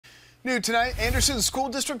New tonight, Anderson School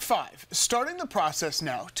District 5 starting the process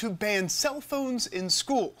now to ban cell phones in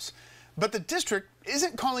schools. But the district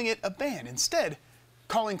isn't calling it a ban, instead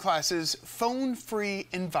calling classes phone-free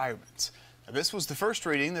environments. Now, this was the first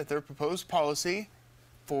reading that their proposed policy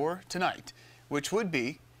for tonight, which would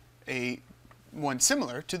be one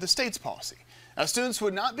similar to the state's policy. Now, students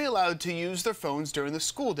would not be allowed to use their phones during the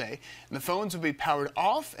school day, and the phones would be powered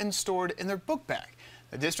off and stored in their book bag.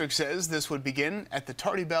 The district says this would begin at the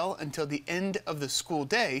tardy bell until the end of the school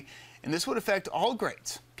day, and this would affect all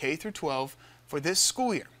grades, K through 12, for this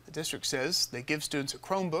school year. The district says they give students a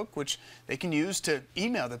Chromebook, which they can use to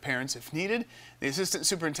email their parents if needed. The assistant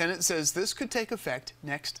superintendent says this could take effect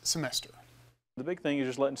next semester. The big thing is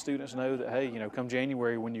just letting students know that, hey, come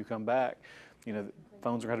January when you come back,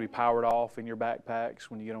 phones are going to be powered off in your backpacks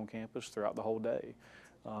when you get on campus throughout the whole day.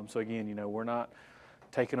 So again, we're not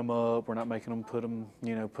taking them up, we're not making them put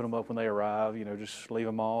them up when they arrive. Just leave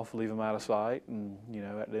them off, leave them out of sight, and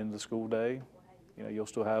at the end of the school day, you'll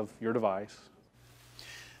still have your device.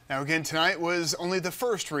 Now again, tonight was only the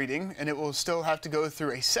first reading, and it will still have to go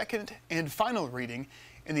through a second and final reading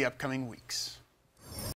in the upcoming weeks.